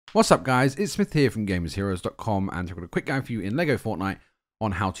What's up guys, it's Smith here from GamersHeroes.com and I've got a quick guide for you in LEGO Fortnite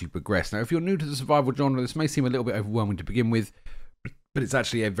on how to progress. Now if you're new to the survival genre, this may seem a little bit overwhelming to begin with, but it's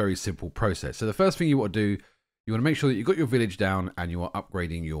actually a very simple process. So the first thing you want to do, you want to make sure that you've got your village down and you are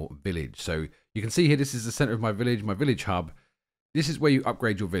upgrading your village. So you can see here, this is the center of my village hub. This is where you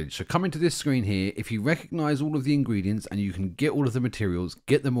upgrade your village. So come into this screen here, if you recognize all of the ingredients and you can get all of the materials,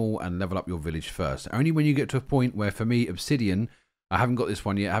 get them all and level up your village first. Only when you get to a point where, for me, obsidian, I haven't got this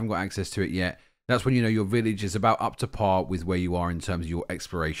one yet, I haven't got access to it yet, that's when you know your village is about up to par with where you are in terms of your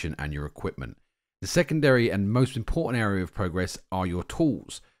exploration and your equipment. The secondary and most important area of progress are your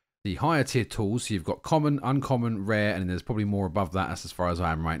tools. The higher tier tools, so you've got common, uncommon, rare, and there's probably more above that as far as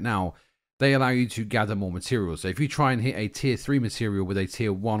I am right now. They allow you to gather more materials. So if you try and hit a tier 3 material with a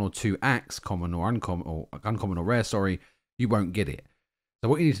tier 1 or 2 axe, common or uncommon or rare, you won't get it. So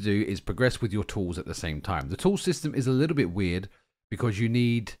what you need to do is progress with your tools at the same time. The tool system is a little bit weird because you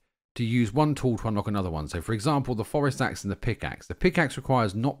need to use one tool to unlock another one. So for example, the forest axe and the pickaxe. The pickaxe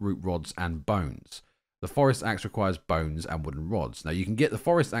requires knot root rods and bones. The forest axe requires bones and wooden rods. Now you can get the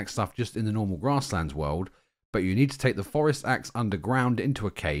forest axe stuff just in the normal grasslands world, but you need to take the forest axe underground into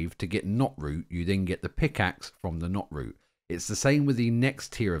a cave to get knot root. You then get the pickaxe from the knot root. It's the same with the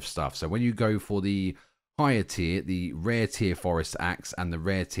next tier of stuff. So when you go for the higher tier, the rare tier forest axe and the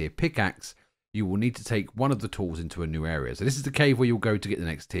rare tier pickaxe, you will need to take one of the tools into a new area. So this is the cave where you'll go to get the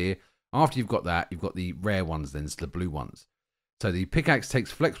next tier. After you've got that, you've got the rare ones then, so the blue ones. So the pickaxe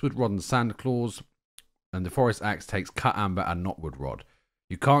takes flexwood rod and sand claws, and the forest axe takes cut amber and knotwood rod.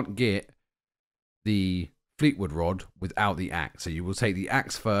 You can't get the fleetwood rod without the axe. So you will take the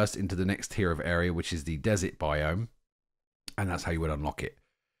axe first into the next tier of area, which is the desert biome, and that's how you would unlock it.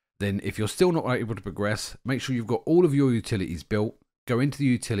 Then if you're still not able to progress, make sure you've got all of your utilities built. Go into the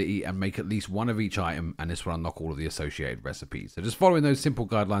utility and make at least one of each item, and this will unlock all of the associated recipes. So just following those simple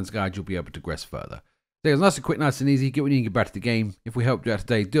guidelines, guys, you'll be able to progress further. So it was nice and quick, nice and easy. Get when you can get back to the game. If we helped you out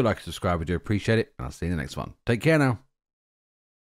today, do like and subscribe. We do appreciate it, and I'll see you in the next one. Take care now.